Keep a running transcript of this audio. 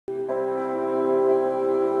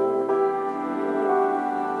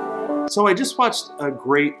So I just watched a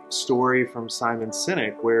great story from Simon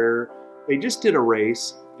Sinek where they just did a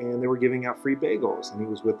race and they were giving out free bagels. And he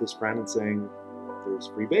was with his friend and saying, there's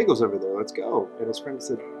free bagels over there, let's go. And his friend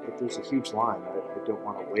said, but there's a huge line. I don't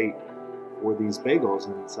want to wait for these bagels.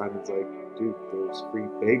 And Simon's like, dude, there's free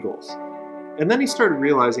bagels. And then he started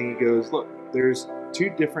realizing, he goes, look, there's two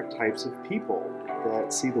different types of people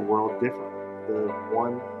that see the world differently. The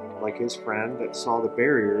one, like his friend, that saw the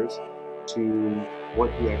barriers to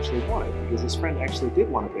what he actually wanted, because his friend actually did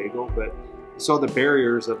want a bagel, but he saw the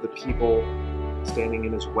barriers of the people standing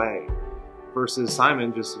in his way, versus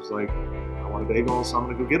Simon just was like, I want a bagel, so I'm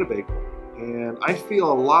going to go get a bagel. And I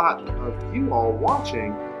feel a lot of you all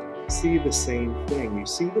watching see the same thing. You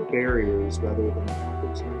see the barriers rather than the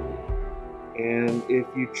opportunity. And if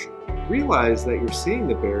you realize that you're seeing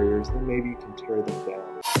the barriers, then maybe you can tear them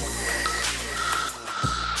down.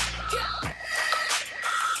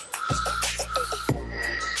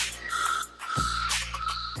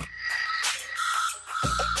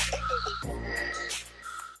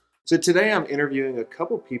 So today I'm interviewing a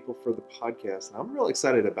couple people for the podcast, and I'm really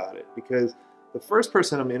excited about it because the first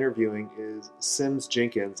person I'm interviewing is Sims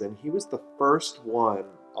Jenkins, and he was the first one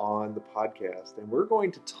on the podcast. And we're going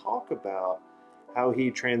to talk about how he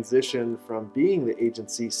transitioned from being the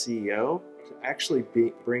agency CEO to actually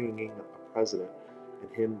bringing in a president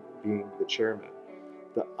and him being the chairman.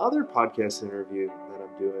 The other podcast interview that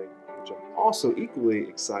I'm doing, which I'm also equally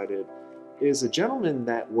excited, is a gentleman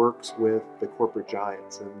that works with the corporate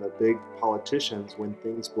giants and the big politicians when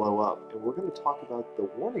things blow up. And we're going to talk about the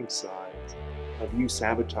warning signs of you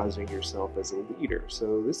sabotaging yourself as a leader.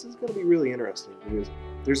 So this is going to be really interesting because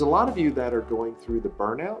there's a lot of you that are going through the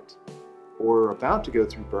burnout or about to go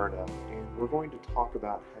through burnout, and we're going to talk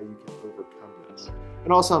about how you can overcome this.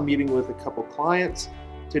 And also I'm meeting with a couple clients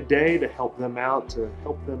today to help them out, to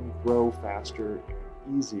help them grow faster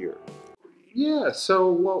and easier. Yeah,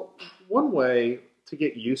 so, well, one way to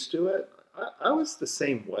get used to it, I was the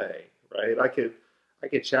same way, right? I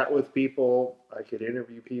could chat with people, I could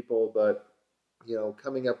interview people, but, you know,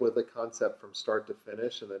 coming up with a concept from start to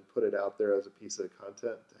finish and then put it out there as a piece of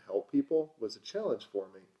content to help people was a challenge for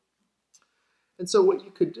me. And so what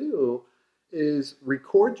you could do is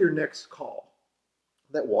record your next call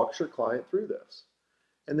that walks your client through this,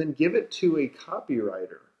 and then give it to a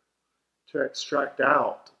copywriter to extract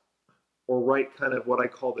out or write kind of what I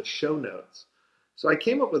call the show notes. So I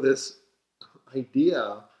came up with this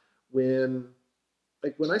idea when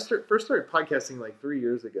I first started podcasting like 3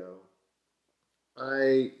 years ago.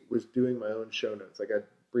 I was doing my own show notes. Like I'd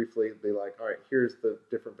briefly be like, all right, here's the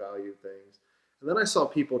different value things. And then I saw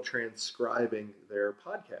people transcribing their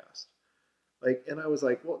podcast. And I was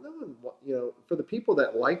like, well, no one, you know, for the people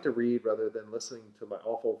that like to read rather than listening to my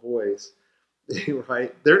awful voice,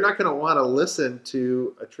 right? They're not going to want to listen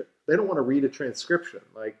to they don't want to read a transcription.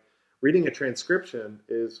 Like reading a transcription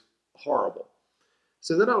is horrible.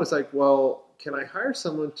 So then I was like, well, can I hire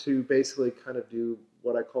someone to basically kind of do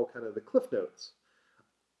what I call kind of the cliff notes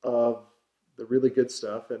of the really good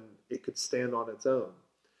stuff, and it could stand on its own.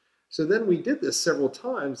 So then we did this several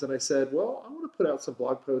times, and I said, well, I want to put out some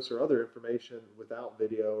blog posts or other information without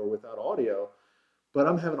video or without audio, but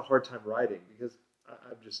I'm having a hard time writing because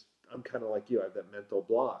I'm kind of like you, I have that mental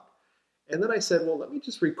block. And then I said, well, let me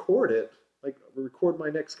just record it, like record my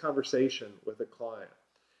next conversation with a client,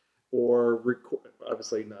 or record,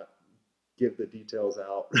 obviously not give the details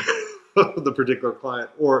out of the particular client,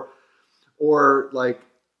 or like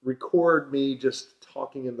record me just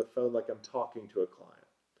talking in the phone like I'm talking to a client.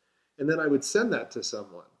 And then I would send that to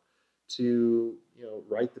someone to, you know,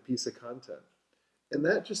 write the piece of content. And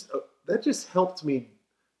that just helped me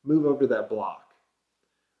move over that block.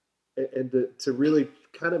 And to really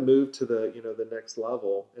kind of move to the, you know, the next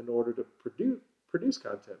level in order to produce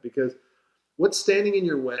content. Because what's standing in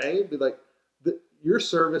your way, be like your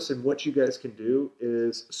service and what you guys can do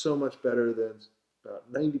is so much better than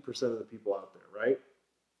about 90% of the people out there, right?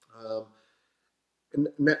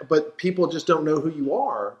 But people just don't know who you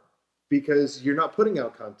are because you're not putting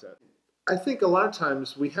out content. I think a lot of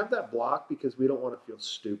times we have that block because we don't want to feel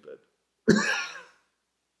stupid.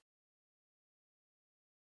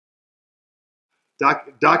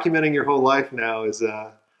 Documenting your whole life now is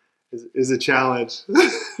a challenge.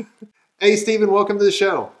 Hey, Stephen, welcome to the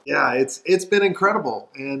show. Yeah, it's been incredible,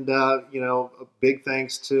 and you know, a big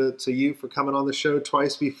thanks to you for coming on the show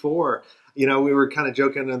twice before. You know, we were kind of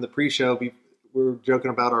joking in the pre-show. We were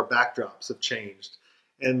joking about our backdrops have changed,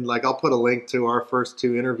 and like I'll put a link to our first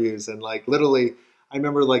two interviews, and like literally, I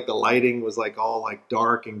remember like the lighting was like all like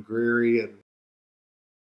dark and dreary, and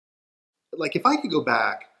like if I could go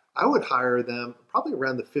back, I would hire them probably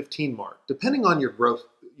around the 15 mark, depending on your growth,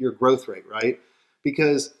 your growth rate, right?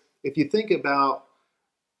 Because if you think about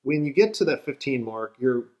when you get to that 15 mark,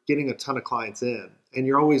 you're getting a ton of clients in, and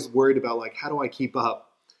you're always worried about like, how do I keep up?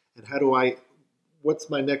 And what's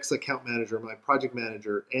my next account manager, my project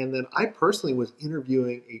manager? And then I personally was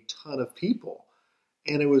interviewing a ton of people,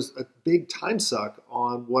 and it was a big time suck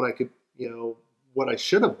on what I could, what I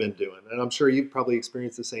should have been doing. And I'm sure you've probably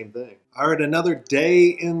experienced the same thing. All right, another day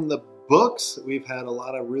in the books. We've had a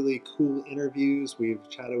lot of really cool interviews. We've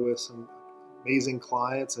chatted with some amazing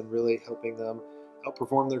clients and really helping them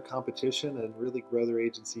outperform their competition and really grow their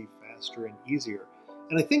agency faster and easier.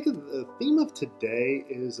 And I think the theme of today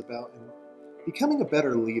is about becoming a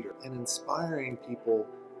better leader and inspiring people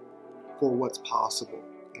for what's possible.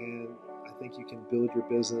 And I think you can build your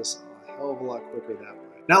business a hell of a lot quicker that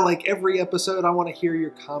way. Now, like every episode, I want to hear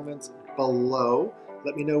your comments below.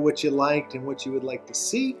 Let me know what you liked and what you would like to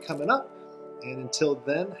see coming up. And until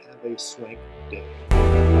then, have a swank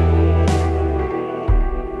day.